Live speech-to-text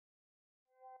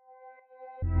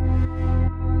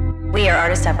We are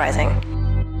Artist Uprising.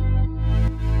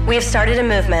 We have started a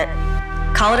movement.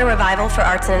 Call it a revival for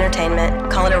arts and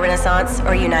entertainment, call it a renaissance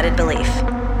or a united belief,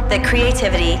 that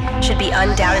creativity should be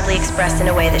undoubtedly expressed in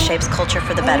a way that shapes culture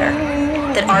for the better,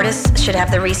 that artists should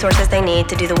have the resources they need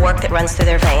to do the work that runs through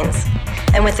their veins.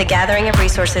 And with the gathering of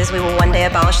resources, we will one day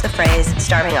abolish the phrase,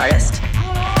 starving artist.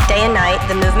 Day and night,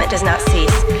 the movement does not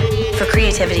cease, for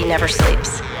creativity never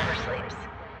sleeps.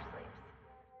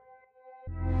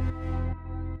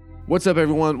 What's up,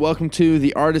 everyone? Welcome to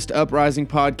the Artist Uprising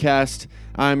podcast.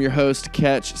 I'm your host,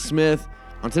 Ketch Smith.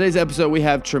 On today's episode, we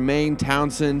have Tremaine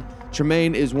Townsend.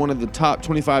 Tremaine is one of the top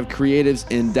 25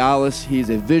 creatives in Dallas. He's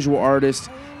a visual artist.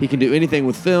 He can do anything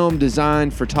with film,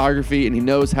 design, photography, and he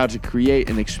knows how to create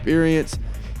an experience.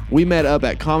 We met up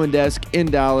at Common Desk in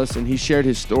Dallas, and he shared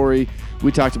his story.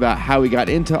 We talked about how he got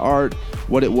into art,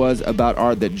 what it was about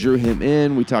art that drew him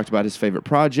in. We talked about his favorite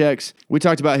projects. We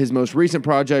talked about his most recent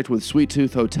project with Sweet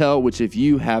Tooth Hotel, which if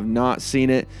you have not seen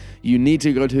it, you need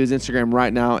to go to his Instagram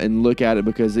right now and look at it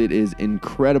because it is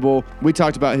incredible. We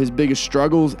talked about his biggest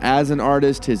struggles as an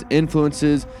artist, his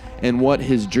influences, and what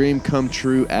his dream come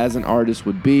true as an artist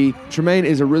would be. Tremaine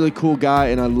is a really cool guy,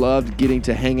 and I loved getting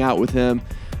to hang out with him.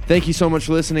 Thank you so much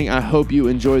for listening. I hope you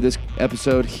enjoy this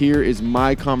episode. Here is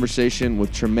my conversation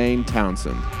with Tremaine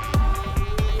Townsend.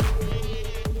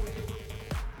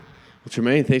 Well,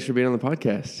 Tremaine, thanks for being on the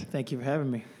podcast. Thank you for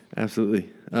having me. Absolutely.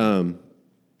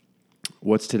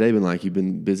 What's today been like? You've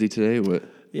been busy today? What?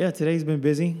 Yeah, today's been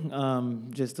busy.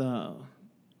 Just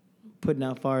putting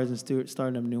out fires and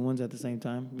starting up new ones at the same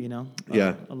time, you know?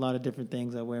 Yeah. A lot of different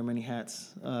things. I wear many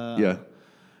hats. Yeah.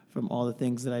 From all the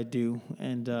things that I do.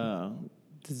 And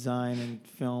design and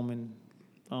film and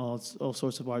all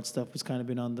sorts of art stuff has kind of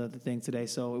been on the thing today.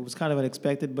 So it was kind of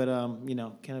unexpected, but,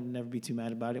 kind of never be too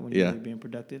mad about it when you're really being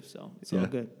productive. So it's all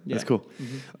good. Yeah. That's cool.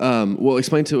 Mm-hmm. Well,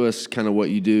 explain to us kind of what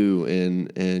you do,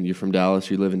 and you're from Dallas,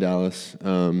 you live in Dallas.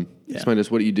 Explain to us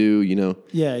what you do,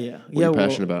 what you're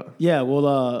passionate about. Yeah,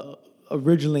 well,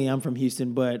 originally I'm from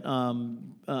Houston, but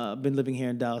been living here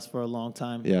in Dallas for a long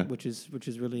time, which is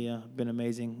really been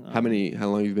amazing. How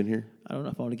long have you been here? I don't know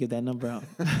if I want to give that number out.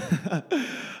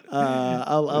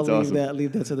 I'll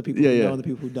leave that to the people who know and the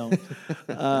people who don't.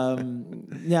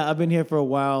 I've been here for a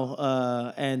while,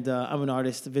 and I'm an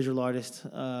artist, a visual artist,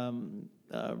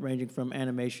 ranging from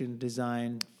animation,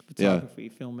 design, photography,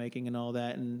 filmmaking, and all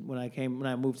that. And when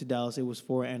I moved to Dallas, it was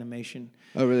for animation.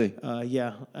 Oh, really?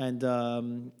 And I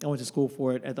went to school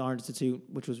for it at the Art Institute,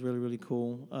 which was really, really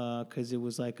cool because it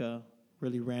was like a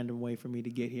really random way for me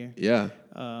to get here. Yeah.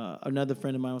 Another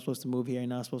friend of mine was supposed to move here,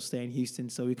 and I was supposed to stay in Houston,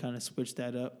 so we kind of switched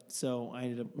that up. So I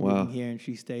ended up moving here, and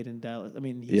she stayed in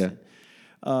Houston.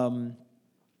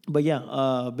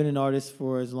 Been an artist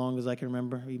for as long as I can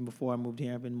remember. Even before I moved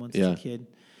here, I've been one since a kid.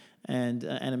 And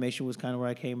animation was kind of where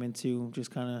I came into,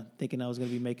 just kind of thinking I was going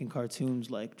to be making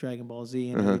cartoons like Dragon Ball Z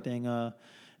and everything.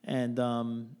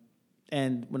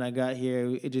 And when I got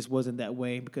here, it just wasn't that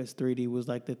way because 3D was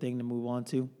like the thing to move on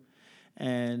to.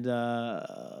 And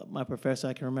my professor,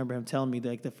 I can remember him telling me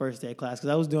like the first day of class, because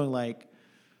I was doing like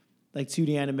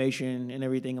 2D animation and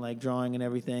everything, like drawing and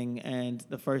everything. And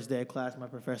the first day of class, my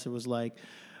professor was like,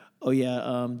 "Oh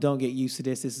yeah, don't get used to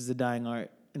this. This is a dying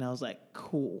art." And I was like,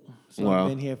 "Cool." So I've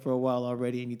been here for a while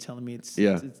already, and you're telling me it's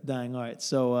dying art.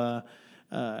 So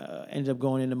ended up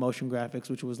going into motion graphics,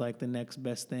 which was like the next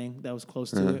best thing that was close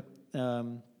to it.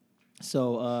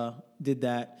 Did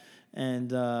that. And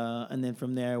then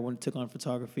from there, took on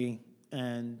photography,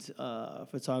 and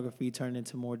photography turned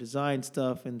into more design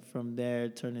stuff, and from there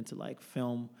turned into like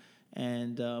film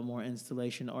and more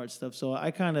installation art stuff. So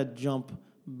I kind of jump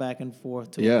back and forth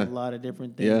to a lot of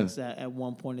different things at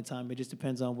one point in time. It just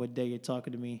depends on what day you're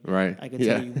talking to me. Right. I can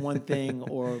tell you one thing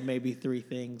or maybe three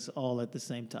things all at the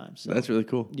same time. So that's really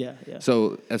cool. Yeah.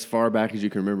 So as far back as you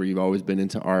can remember, you've always been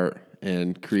into art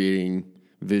and creating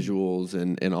visuals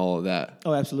and all of that.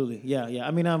 Oh, absolutely. Yeah.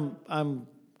 I mean,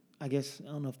 I guess,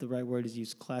 I don't know if the right word is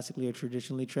used, classically or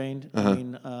traditionally trained. I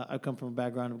mean, I come from a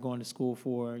background of going to school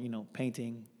for,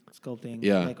 painting, sculpting,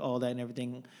 like all that and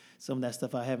everything. Some of that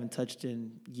stuff I haven't touched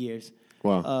in years.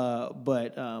 Wow.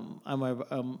 But I'm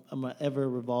an ever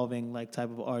revolving like type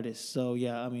of artist. So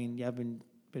I've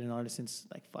been an artist since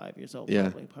like 5 years old.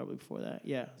 Probably before that.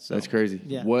 Yeah. So that's crazy.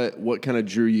 Yeah. What kind of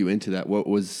drew you into that? What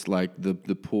was like the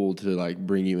pull to like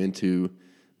bring you into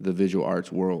the visual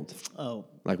arts world? Oh.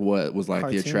 Like what was like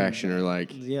cartoons, the attraction or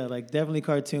like? Yeah, like definitely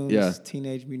cartoons. Yeah.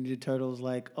 Teenage Mutant Ninja Turtles,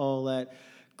 like all that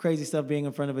crazy stuff. Being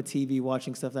in front of a TV,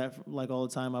 watching stuff that like all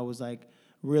the time. I was like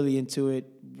really into it.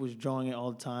 Was drawing it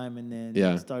all the time, and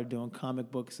then started doing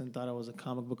comic books and thought I was a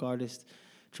comic book artist.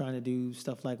 trying to do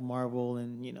stuff like Marvel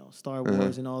and, Star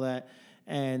Wars and all that.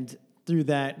 And through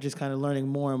that, just kind of learning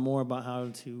more and more about how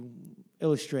to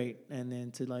illustrate and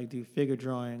then to like do figure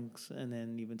drawings and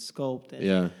then even sculpt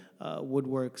and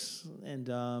woodworks and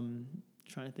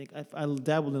trying to think. I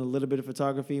dabbled in a little bit of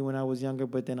photography when I was younger,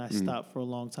 but then I stopped for a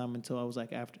long time until I was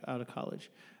like out of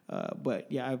college.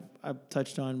 But yeah, I've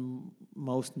touched on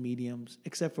most mediums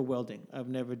except for welding. I've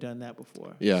never done that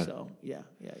before. Yeah. So yeah.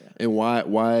 And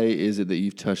why is it that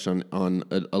you've touched on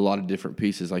a lot of different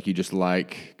pieces? Like you just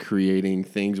like creating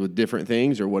things with different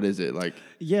things, or what is it like?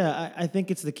 Yeah, I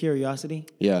think it's the curiosity.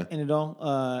 Yeah. In it all.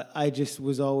 I just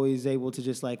was always able to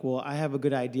just like, well, I have a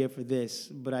good idea for this,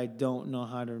 but I don't know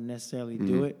how to necessarily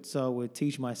do it. So I would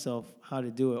teach myself how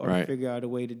to do it or figure out a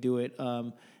way to do it.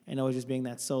 And always just being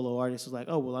that solo artist was like,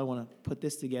 oh, well, I want to put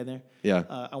this together. Yeah.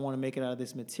 I want to make it out of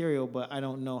this material, but I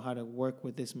don't know how to work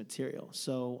with this material.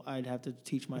 So I'd have to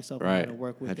teach myself how to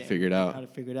work with it. How to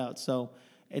figure it out. So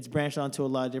it's branched onto a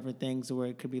lot of different things where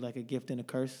it could be like a gift and a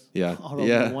curse. Yeah. All rolled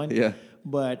into one. Yeah.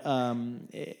 But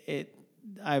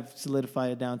I've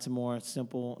solidified it down to more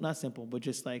not simple, but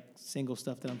just like single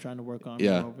stuff that I'm trying to work on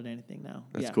more over than anything now.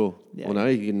 That's cool. Yeah. Well, now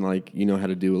you can how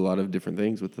to do a lot of different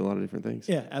things with a lot of different things.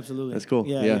 Yeah, absolutely. That's cool.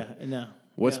 Yeah. No.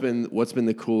 What's been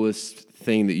the coolest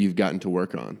thing that you've gotten to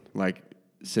work on, like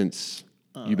since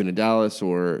you've been in Dallas,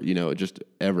 or just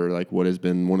ever? Like, what has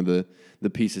been one of the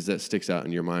pieces that sticks out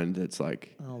in your mind? That's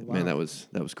like, man, that was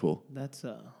cool. That's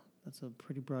a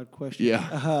pretty broad question.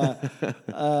 Yeah.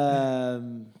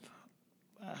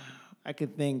 I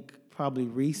could think probably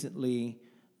recently.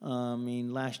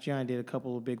 Last year I did a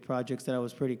couple of big projects that I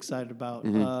was pretty excited about.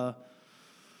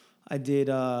 I did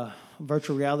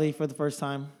virtual reality for the first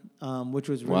time, which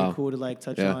was really cool to like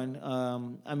touch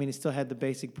on. It still had the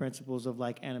basic principles of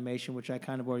like animation, which I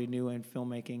kind of already knew, and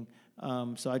filmmaking.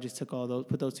 So I just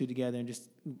put those two together and just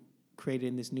created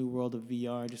in this new world of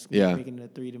VR, just making it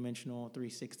a 3-dimensional,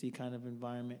 360 kind of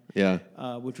environment. Yeah.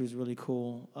 Which was really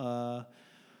cool.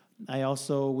 I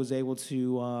also was able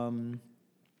to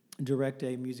direct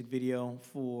a music video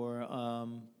for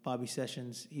Bobby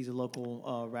Sessions. He's a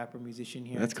local rapper musician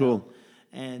here. That's cool.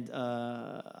 And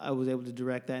I was able to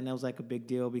direct that, and that was like a big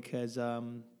deal because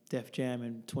Def Jam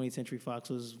and 20th Century Fox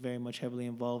was very much heavily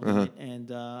involved in it.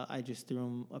 And I just threw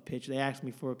him a pitch. They asked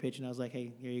me for a pitch, and I was like,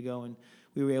 "Hey, here you go." And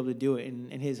we were able to do it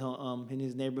in his home, in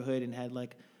his neighborhood, and had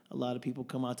like a lot of people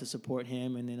come out to support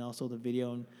him, and then also the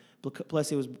video. And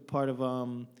plus, it was part of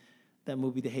that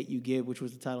movie, The Hate U Give, which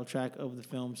was the title track of the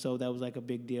film. So that was like a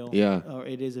big deal. Yeah. Or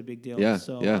it is a big deal. Yeah.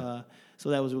 So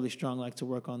so that was really strong, like to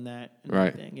work on that and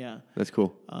everything. Yeah. That's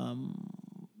cool.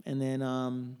 And then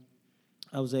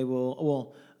I was able.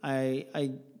 Well,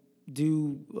 I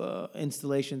do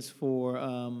installations for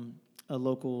a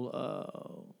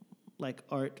local like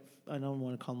art. I don't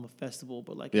want to call them a festival,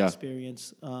 but like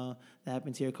experience that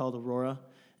happens here called Aurora.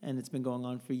 And it's been going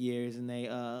on for years, and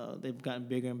they've gotten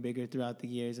bigger and bigger throughout the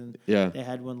years. And they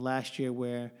had one last year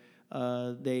where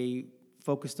they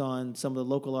focused on some of the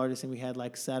local artists, and we had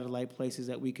like satellite places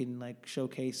that we can like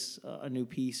showcase a new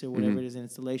piece or whatever it is in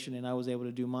installation. And I was able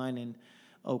to do mine in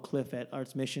Oak Cliff at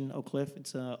Arts Mission. Oak Cliff,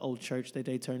 it's an old church that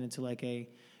they turned into like a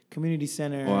community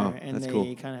center, and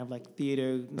they kind of have like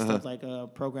theater and stuff, like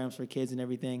programs for kids and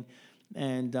everything.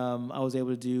 And I was able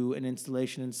to do an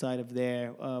installation inside of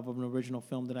there of an original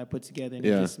film that I put together, and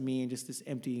it's just me and just this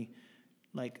empty,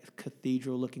 like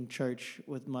cathedral-looking church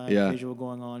with my visual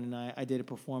going on, and I did a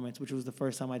performance, which was the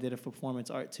first time I did a performance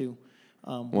art too.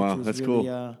 Which was that's really,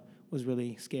 cool. Was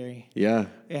really scary. Yeah.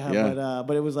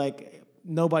 But it was like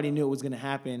nobody knew it was going to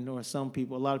happen, or a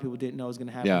lot of people didn't know it was going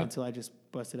to happen until I just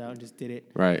busted out and just did it.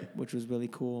 Right. Which was really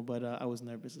cool, but I was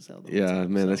nervous as hell.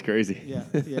 That's crazy. Yeah.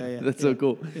 That's so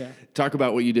cool. Yeah. Talk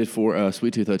about what you did for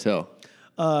Sweet Tooth Hotel.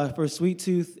 For Sweet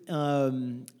Tooth,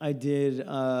 I did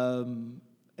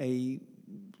a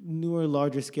newer,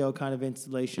 larger scale kind of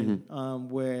installation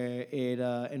where it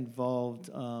involved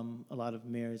a lot of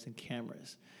mirrors and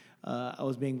cameras. I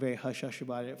was being very hush-hush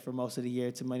about it for most of the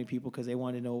year to many people because they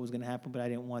wanted to know what was going to happen, but I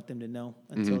didn't want them to know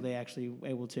until they actually were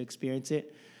able to experience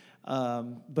it.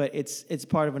 But it's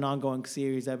part of an ongoing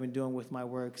series I've been doing with my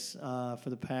works for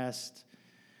the past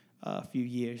few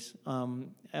years.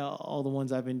 All the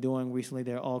ones I've been doing recently,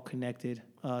 they're all connected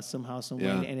somehow, some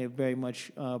way, and it very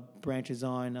much branches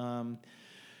on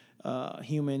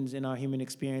humans and our human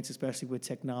experience, especially with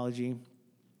technology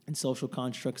and social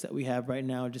constructs that we have right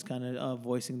now, just kind of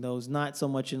voicing those, not so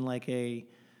much in like a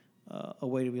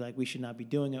way to be like we should not be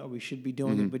doing it or we should be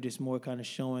doing it, but just more kind of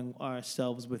showing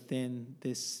ourselves within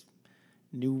this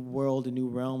new world, a new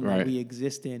realm that we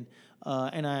exist in.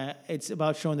 And it's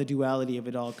about showing the duality of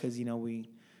it all because, we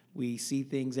we see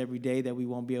things every day that we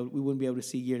wouldn't be able to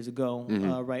see years ago,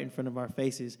 right in front of our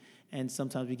faces. And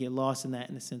sometimes we get lost in that,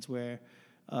 in the sense where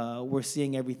we're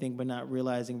seeing everything but not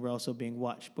realizing we're also being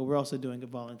watched. But we're also doing it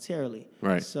voluntarily.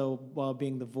 Right. So while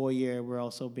being the voyeur, we're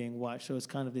also being watched. So it's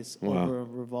kind of this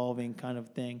over-revolving kind of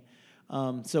thing.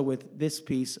 So with this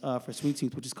piece for Sweet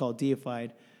Tooth, which is called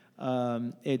Deified,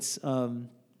 it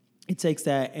takes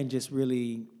that and just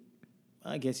really,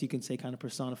 I guess you can say, kind of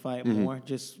personify it more,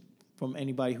 just from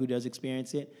anybody who does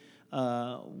experience it.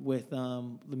 With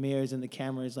the mirrors and the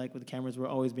cameras, like with the cameras, we're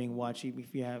always being watched.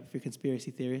 If you're a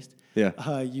conspiracy theorist,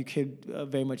 you could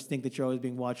very much think that you're always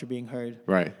being watched or being heard.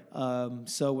 Right.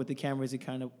 So with the cameras, it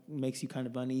kind of makes you kind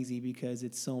of uneasy because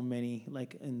it's so many,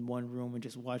 like, in one room and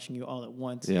just watching you all at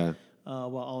once. Yeah.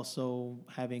 While also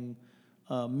having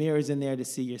mirrors in there to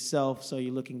see yourself, so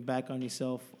you're looking back on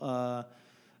yourself.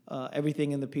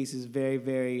 Everything in the piece is very,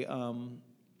 very.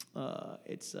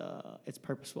 It's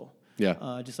purposeful.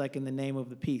 Yeah. Just like in the name of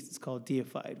the piece, it's called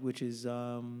Deified, which is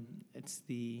it's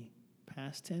the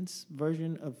past tense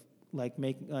version of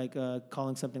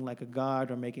calling something like a god,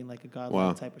 or making like a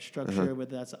godlike type of structure,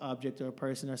 whether that's an object or a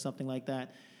person or something like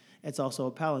that. It's also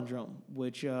a palindrome,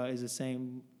 which is the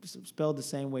same, spelled the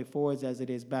same way forwards as it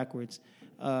is backwards,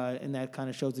 and that kind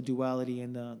of shows the duality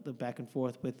and the back and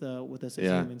forth with us as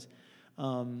humans.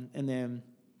 And then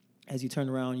as you turn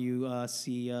around, you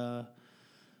see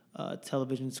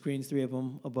television screens, 3 of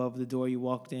them, above the door you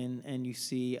walked in, and you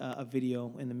see a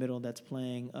video in the middle that's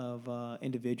playing of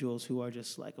individuals who are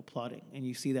just like applauding. And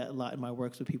you see that a lot in my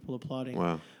works with people applauding.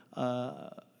 Wow.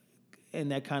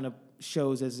 And that kind of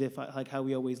shows as if like how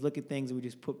we always look at things and we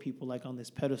just put people like on this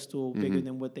pedestal bigger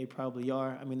than what they probably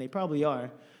are. I mean, they probably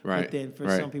are, but then for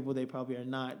some people they probably are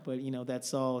not. But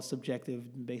that's all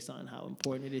subjective based on how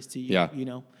important it is to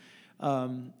you.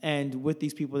 And with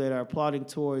these people that are applauding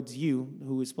towards you,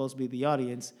 who is supposed to be the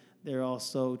audience, they're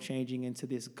also changing into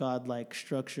this godlike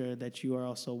structure that you are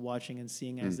also watching and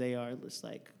seeing as they are just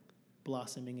like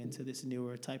blossoming into this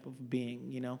newer type of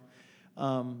being,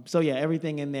 So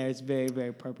everything in there is very,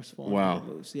 very purposeful. Wow.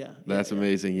 That's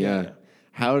amazing. Yeah.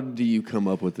 How do you come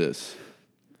up with this?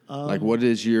 Like, what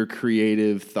is your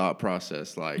creative thought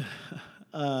process like?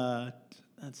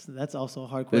 That's also a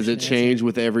hard question. Does it change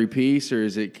with every piece, or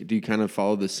do you kind of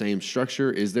follow the same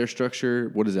structure? Is there structure?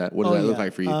 What does that look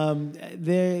like for you?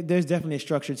 There's definitely a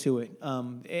structure to it.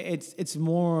 It's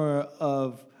more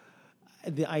of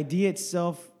the idea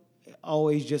itself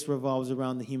always just revolves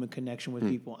around the human connection with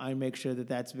people. I make sure that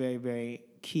that's very, very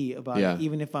key about it.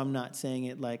 Even if I'm not saying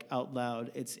it like out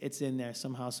loud, it's in there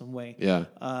somehow, some way. Yeah.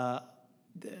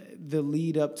 The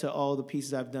lead up to all the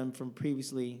pieces I've done from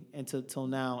previously until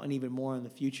now, and even more in the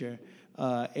future,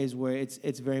 is where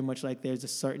it's very much like there's a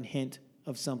certain hint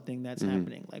of something that's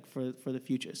happening, like for the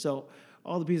future. So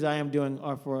all the pieces I am doing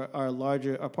are part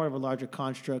of a larger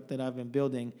construct that I've been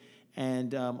building,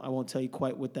 and I won't tell you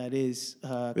quite what that is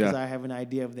because I have an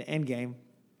idea of the end game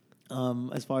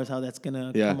as far as how that's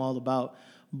gonna come all about.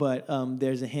 But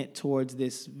there's a hint towards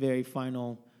this very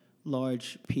final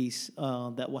large piece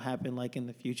that will happen like in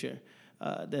the future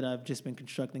that I've just been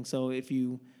constructing. So if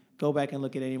you go back and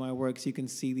look at any of my works, you can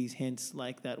see these hints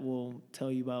like that will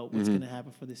tell you about what's going to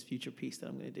happen for this future piece that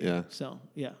I'm going to do. Yeah. So,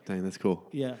 Dang, that's cool.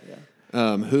 Yeah.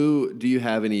 Who do you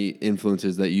have any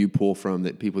influences that you pull from,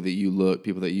 that people that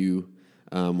you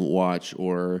watch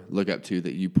or look up to,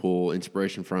 that you pull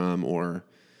inspiration from, or?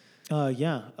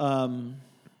 I'm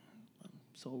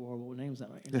so horrible with names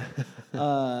that right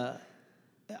now.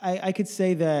 I could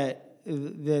say that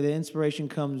the inspiration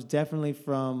comes definitely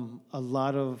from a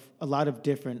lot of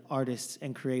different artists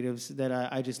and creatives that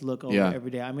I just look over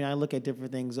every day. I mean, I look at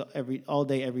different things all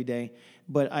day, every day,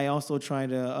 but I also try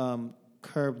to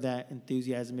curb that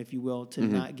enthusiasm, if you will, to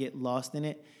not get lost in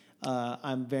it.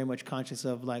 I'm very much conscious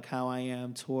of like how I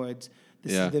am towards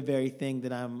this is the very thing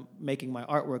that I'm making my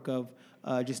artwork of,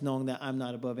 just knowing that I'm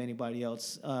not above anybody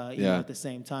else at the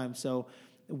same time. So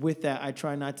with that, I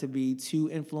try not to be too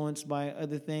influenced by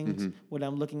other things, what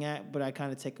I'm looking at, but I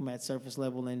kind of take them at surface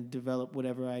level and develop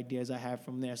whatever ideas I have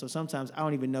from there. So sometimes I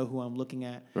don't even know who I'm looking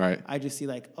at. Right. I just see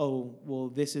like, oh, well,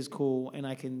 this is cool, and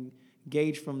I can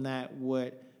gauge from that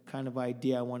what kind of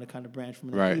idea I want to kind of branch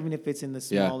from. Right. Even if it's in the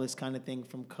smallest kind of thing,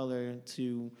 from color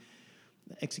to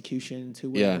execution to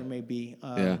whatever it may be.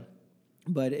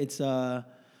 But it's, let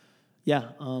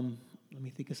me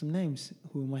think of some names.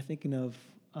 Who am I thinking of?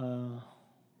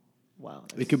 Wow.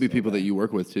 It could be people that you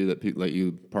work with too, that people that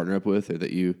you partner up with, or that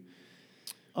you.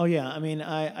 Oh yeah, I mean,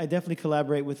 I definitely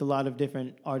collaborate with a lot of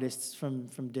different artists from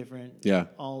different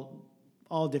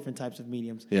all different types of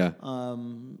mediums. Yeah.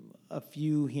 a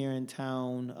few here in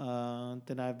town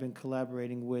that I've been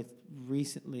collaborating with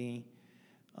recently.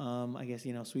 I guess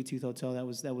Sweet Tooth Hotel.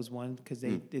 That was one because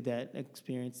they did that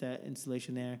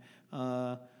installation there.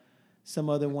 Some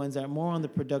other ones that are more on the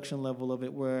production level of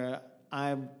it, where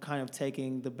I'm kind of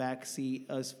taking the back seat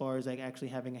as far as like actually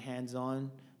having a hands-on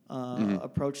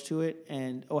approach to it,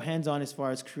 or hands-on as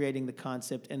far as creating the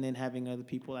concept, and then having other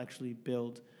people actually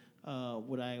build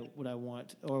what I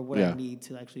want or what I need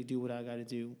to actually do what I got to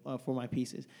do for my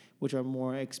pieces, which are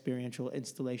more experiential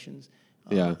installations.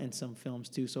 And some films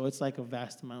too. So it's like a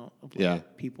vast amount of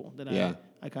people that I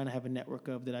kind of have a network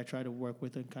of that I try to work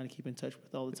with and kind of keep in touch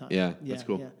with all the time. Yeah, that's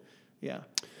cool. Yeah.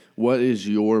 What is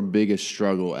your biggest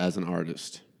struggle as an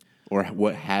artist, or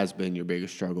what has been your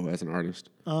biggest struggle as an artist?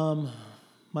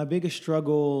 My biggest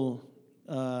struggle,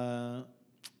 I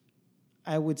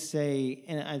would say,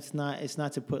 and it's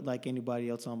not to put like anybody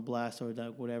else on blast or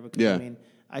like whatever. 'Cause I mean,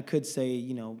 I could say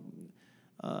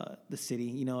the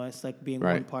city, it's like being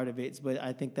one part of it. But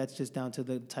I think that's just down to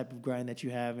the type of grind that you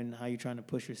have and how you're trying to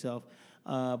push yourself.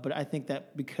 But I think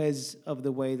that because of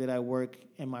the way that I work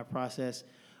in my process,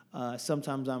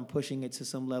 sometimes I'm pushing it to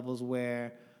some levels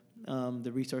where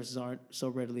the resources aren't so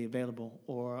readily available,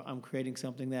 or I'm creating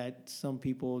something that some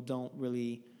people don't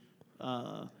really,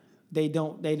 haven't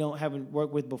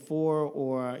worked with before,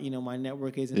 or my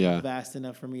network isn't vast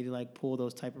enough for me to like pull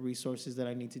those type of resources that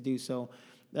I need to do. So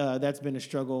that's been a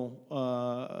struggle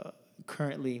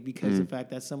currently because of the fact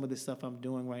that some of the stuff I'm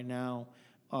doing right now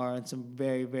are in some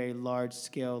very, very large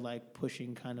scale, like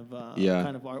pushing kind of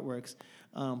artworks.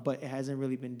 But it hasn't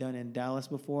really been done in Dallas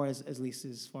before, at least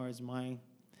as far as my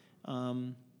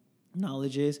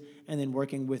knowledge is. And then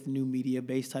working with new media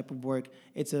based type of work,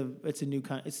 it's a new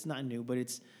kind. It's not new, but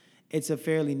it's a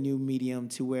fairly new medium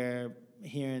to where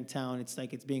here in town it's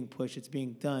like it's being pushed, it's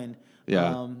being done.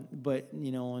 But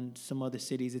in some other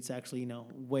cities it's actually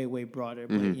way, way broader.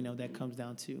 But that comes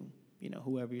down to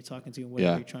whoever you're talking to and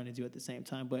whatever you're trying to do at the same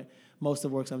time. But most of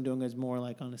the works I'm doing is more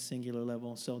like on a singular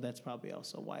level, so that's probably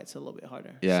also why it's a little bit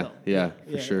harder.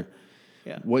 For sure.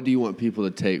 Yeah. What do you want people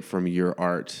to take from your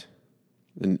art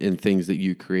and things that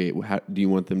you create? How, do you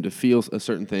want them to feel a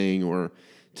certain thing or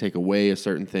take away a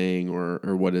certain thing, or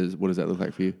what does that look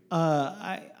like for you?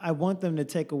 I want them to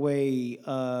take away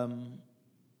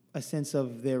a sense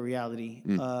of their reality,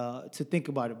 to think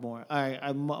about it more.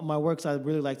 My works, I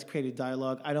really like to create a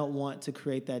dialogue. I don't want to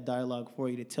create that dialogue for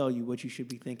you to tell you what you should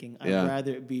be thinking. I'd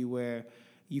rather it be where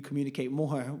you communicate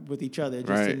more with each other,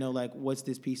 just to know like what's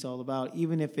this piece all about,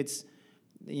 even if it's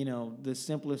the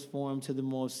simplest form to the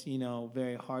most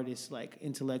very hardest like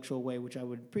intellectual way, which I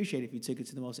would appreciate if you took it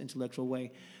to the most intellectual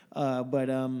way. But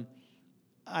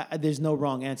there's no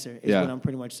wrong answer is what I'm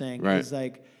pretty much saying. It's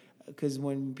like, because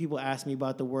when people ask me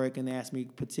about the work and they ask me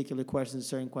particular questions,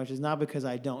 certain questions, not because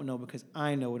I don't know, because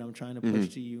I know what I'm trying to push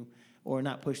to you, or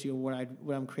not push to you, or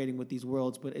what I'm creating with these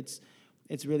worlds. But it's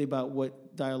really about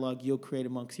what dialogue you'll create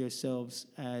amongst yourselves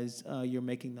as you're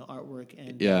making the artwork.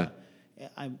 And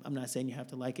I'm not saying you have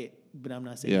to like it, but I'm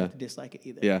not saying you have to dislike it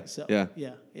either. That's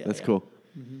cool.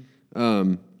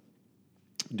 Do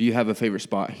you have a favorite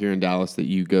spot here in Dallas that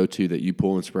you go to, that you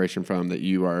pull inspiration from, that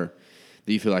you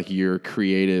feel like you're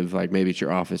creative, like maybe it's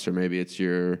your office or maybe it's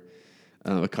your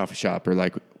a coffee shop, or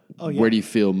like where do you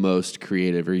feel most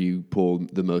creative or you pull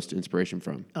the most inspiration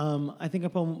from? I think I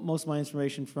pull most of my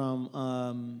inspiration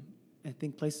from I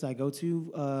think places I go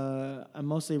to. I'm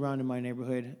mostly around in my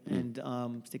neighborhood and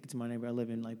sticking to my neighborhood. I live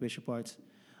in like Bishop Arts.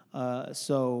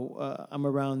 So I'm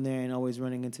around there and always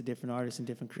running into different artists and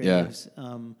different creatives.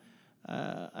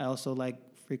 I also like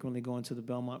frequently going to the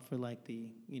Belmont for like the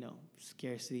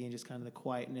scarcity and just kind of the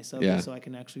quietness of it, so I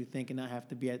can actually think and not have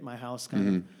to be at my house kind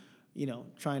of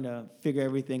trying to figure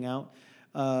everything out.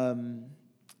 Do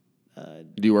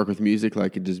you work with music?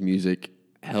 Like, does music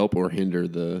help or hinder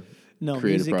the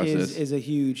creative music process? is a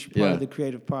huge part of the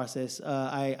creative process.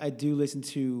 I do listen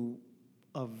to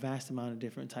a vast amount of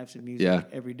different types of music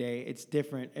every day. It's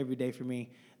different every day for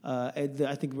me.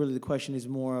 I think really the question is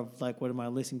more of like, what am I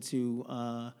listening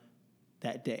to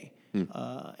that day?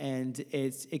 And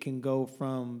it can go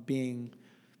from being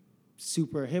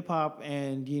super hip hop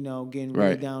and getting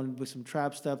really down with some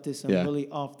trap stuff to some really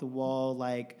off the wall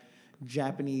like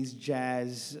Japanese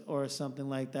jazz or something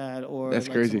like that, or that's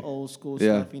like crazy. some old school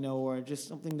stuff, or just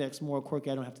something that's more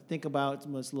quirky. I don't have to think about. It's a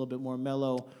little bit more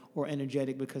mellow or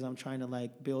energetic because I'm trying to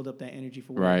like build up that energy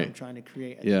for what I'm trying to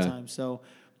create at the time. So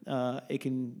it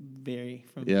can vary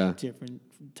from different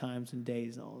times and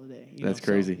days all the day. That's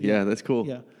crazy. So, that's cool.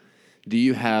 Yeah. Do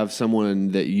you have someone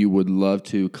that you would love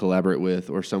to collaborate with,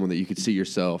 or someone that you could see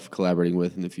yourself collaborating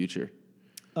with in the future?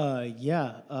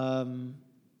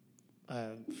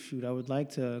 Shoot, I would like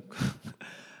to.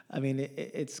 I mean,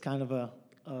 it's kind of a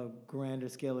grander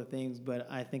scale of things, but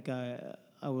I think I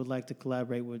would like to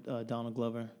collaborate with Donald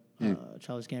Glover,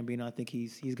 Childish Gambino. I think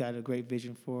he's got a great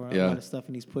vision for a lot of stuff,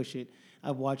 and he's pushed it.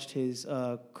 I've watched his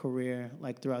career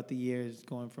like throughout the years,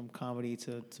 going from comedy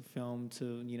to film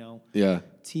to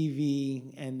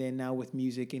TV, and then now with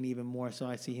music and even more. So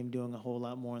I see him doing a whole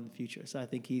lot more in the future. So I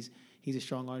think he's a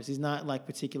strong artist. He's not like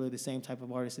particularly the same type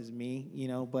of artist as me,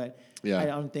 but I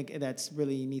don't think that's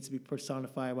really needs to be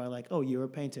personified by like, oh, you're a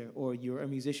painter or you're a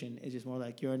musician. It's just more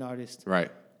like you're an artist. Right.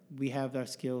 We have our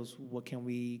skills. What can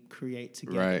we create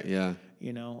together? Right. Yeah.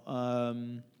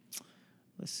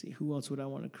 Let's see. Who else would I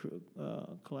want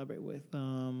to collaborate with?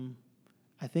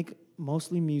 I think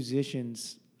mostly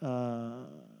musicians.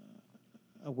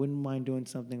 I wouldn't mind doing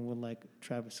something with like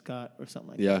Travis Scott or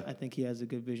something like that. I think he has a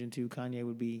good vision too. Kanye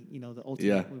would be, the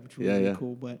ultimate, which would be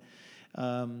cool. But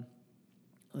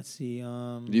let's see.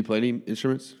 Do you play any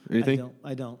instruments? Anything?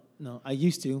 I don't. No, I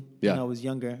used to when I was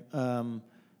younger.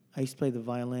 I used to play the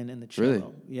violin and the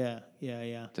cello. Really?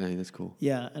 Yeah. Dang, that's cool.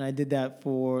 Yeah, and I did that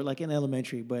for like in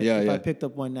elementary. But if I picked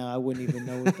up one now, I wouldn't even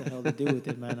know what the hell to do with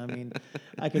it, man. I mean,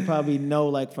 I could probably know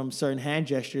like from certain hand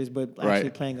gestures, but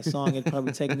actually playing a song, it'd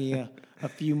probably take me a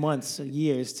few months,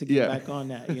 years to get back on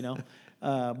that,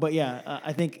 But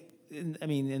I think,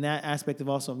 in that aspect of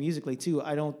also musically too,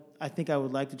 I think I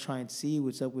would like to try and see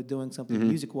what's up with doing something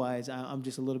music-wise. I'm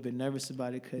just a little bit nervous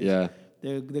about it because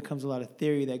there comes a lot of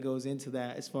theory that goes into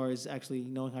that as far as actually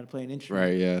knowing how to play an instrument.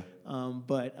 Right, yeah.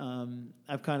 But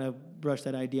I've kind of brushed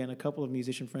that idea on a couple of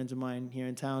musician friends of mine here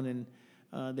in town,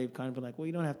 and they've kind of been like, well,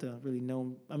 you don't have to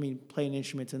really play an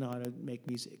instrument to know how to make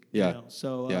music. Yeah.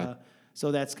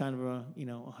 So that's kind of a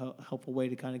helpful way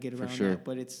to kind of get around that.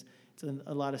 But it's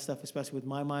a lot of stuff, especially with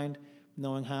my mind,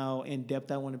 knowing how in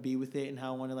depth I want to be with it and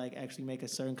how I want to like actually make a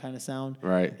certain kind of sound.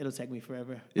 Right. It'll take me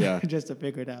forever. Yeah. just to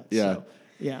figure it out. Yeah. So,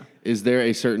 yeah. Is there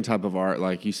a certain type of art,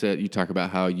 like you said, you talk about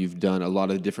how you've done a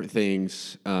lot of different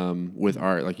things with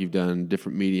art, like you've done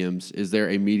different mediums. Is there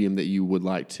a medium that you would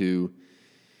like to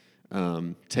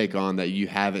take on that you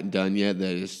haven't done yet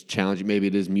that is challenging? Maybe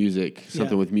it is music,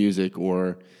 something with music,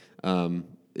 or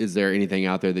is there anything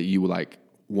out there that you would like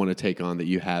want to take on that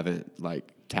you haven't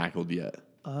like tackled yet?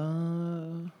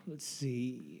 Let's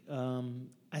see.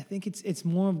 I think it's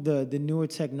more of the newer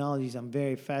technologies I'm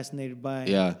very fascinated by.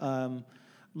 Yeah.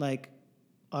 Like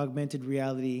augmented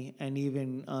reality and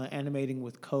even animating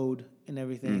with code and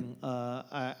everything.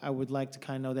 I would like to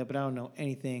kind of know that, but I don't know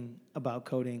anything about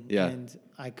coding. Yeah. And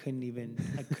I couldn't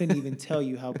even tell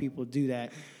you how people do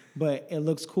that. But it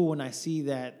looks cool when I see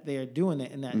that they are doing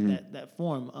it in that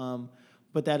form.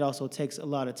 But that also takes a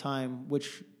lot of time,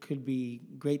 which could be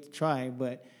great to try.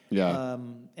 But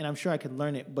and I'm sure I could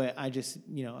learn it. But I just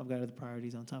I've got other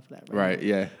priorities on top of that. Right.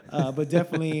 Yeah. But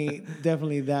definitely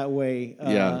that way.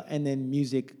 And then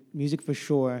music for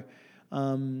sure.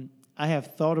 I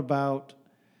have thought about.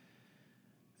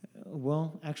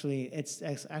 Well, actually, it's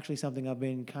actually something I've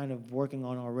been kind of working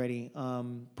on already.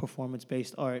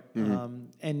 Performance-based art,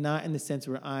 and not in the sense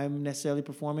where I'm necessarily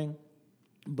performing,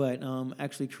 but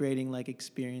actually creating like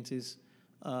experiences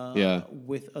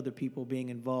with other people being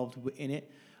involved in it.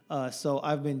 So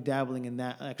I've been dabbling in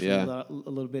that actually a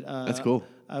little bit. That's cool.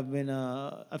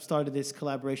 I've started this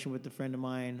collaboration with a friend of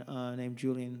mine named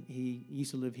Julian. He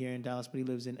used to live here in Dallas, but he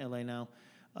lives in LA now.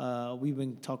 We've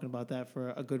been talking about that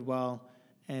for a good while.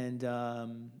 And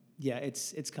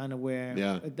it's kind of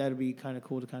where that'd be kind of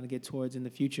cool to kind of get towards in the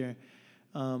future.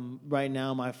 Right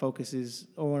now, my focuses,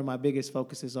 or one of my biggest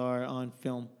focuses, are on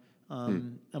film.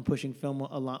 I'm pushing film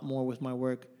a lot more with my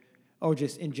work, or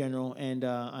just in general. And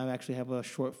I actually have a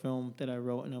short film that I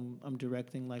wrote, and I'm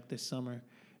directing like this summer,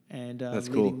 and That's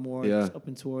leading cool. more up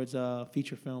and towards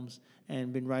feature films,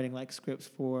 and been writing like scripts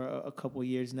for a couple of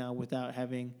years now without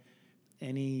having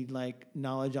any like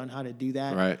knowledge on how to do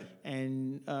that, right?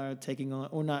 And taking on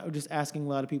or just asking a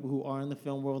lot of people who are in the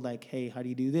film world, like, hey, how do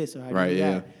you do this or how do you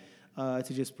do that?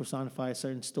 To just personify a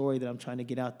certain story that I'm trying to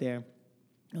get out there.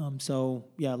 So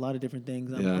a lot of different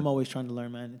things. I'm always trying to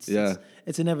learn, man.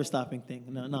 It's a never stopping thing,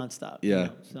 nonstop. Yeah,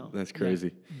 so that's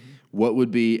crazy. What would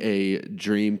be a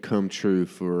dream come true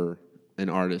for an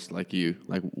artist like you?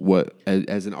 Like what,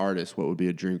 as an artist, what would be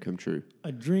a dream come true?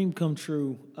 A dream come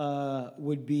true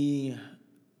would be,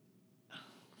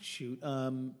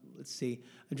 let's see.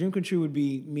 A dream come true would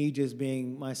be me just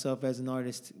being myself as an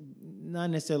artist, not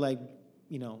necessarily like,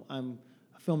 I'm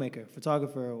a filmmaker,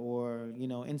 photographer, or,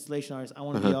 installation artist. I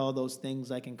want to be all those things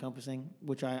like encompassing,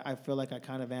 which I feel like I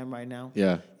kind of am right now.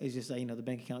 Yeah. It's just like, the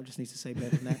bank account just needs to say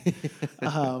better than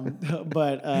that.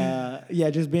 But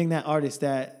just being that artist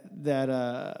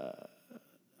that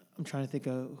I'm trying to think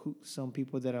of some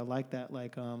people that are like that,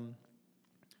 like Mr.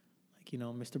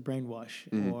 Brainwash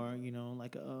or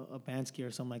like a Bansky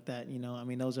or something like that. I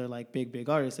mean, those are like big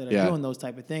artists that are doing those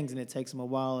type of things, and it takes them a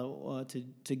while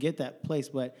to get that place.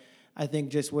 But I think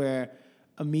just where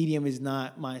a medium is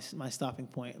not my stopping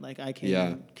point. Like I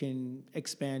can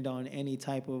expand on any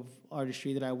type of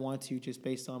artistry that I want to, just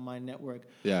based on my network.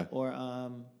 Yeah. Or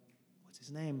what's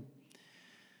his name?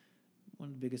 One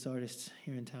of the biggest artists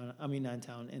here in town. I mean, not in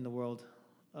town, in the world.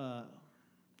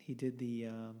 He did the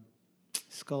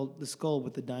skull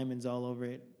with the diamonds all over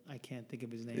it. I can't think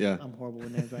of his name. Yeah. I'm horrible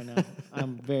with names right now.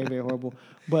 I'm very, very horrible.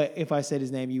 But if I said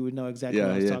his name, you would know exactly what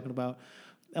I was talking about.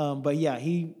 But yeah,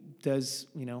 he does,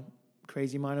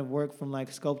 crazy amount of work, from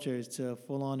like sculptures to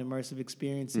full-on immersive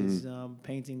experiences,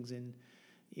 paintings, and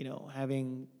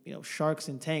having sharks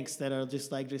and tanks that are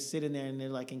just sitting there and they're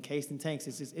like encased in tanks.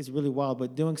 It's really wild.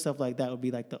 But doing stuff like that would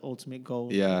be like the ultimate goal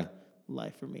of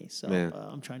life for me. So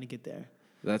I'm trying to get there.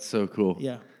 That's so cool.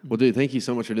 Yeah. Well, dude, thank you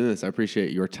so much for doing this. I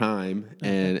appreciate your time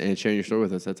and sharing your story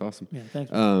with us. That's awesome. Yeah,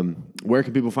 thanks. Where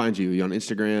can people find you? You on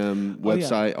Instagram,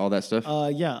 website, all that stuff?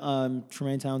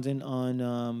 Tremaine Townsend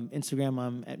on Instagram.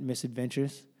 I'm at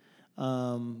Misadventures.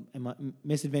 And my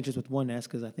Misadventures with one S,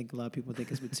 because I think a lot of people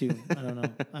think it's with two. I don't know.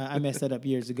 I messed that up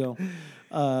years ago.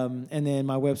 And then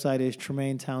my website is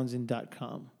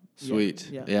TremaineTownsend.com. Sweet.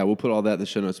 Yeah, we'll put all that in the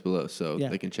show notes below so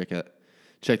they can check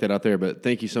that out there. But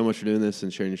thank you so much for doing this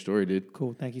and sharing your story, dude.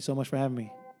 Cool. Thank you so much for having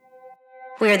me.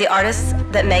 We are the artists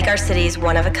that make our cities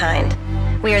one of a kind.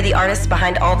 We are the artists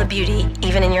behind all the beauty,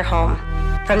 even in your home.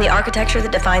 From the architecture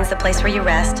that defines the place where you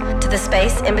rest, to the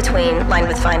space in between lined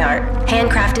with fine art,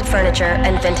 handcrafted furniture,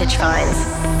 and vintage finds,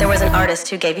 there was an artist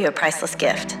who gave you a priceless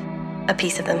gift, a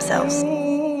piece of themselves.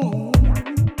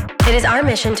 It is our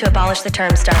mission to abolish the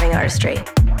term starving artistry.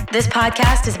 This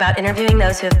podcast is about interviewing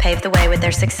those who have paved the way with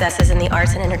their successes in the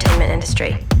arts and entertainment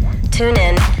industry. Tune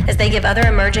in as they give other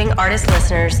emerging artist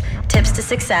listeners tips to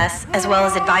success, as well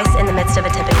as advice in the midst of a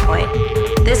tipping point.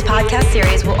 This podcast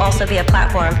series will also be a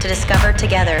platform to discover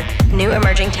together new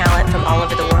emerging talent from all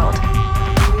over the world.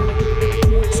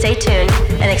 Stay tuned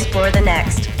and explore the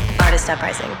next Artist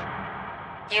Uprising.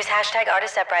 Use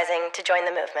 #ArtistUprising to join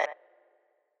the movement.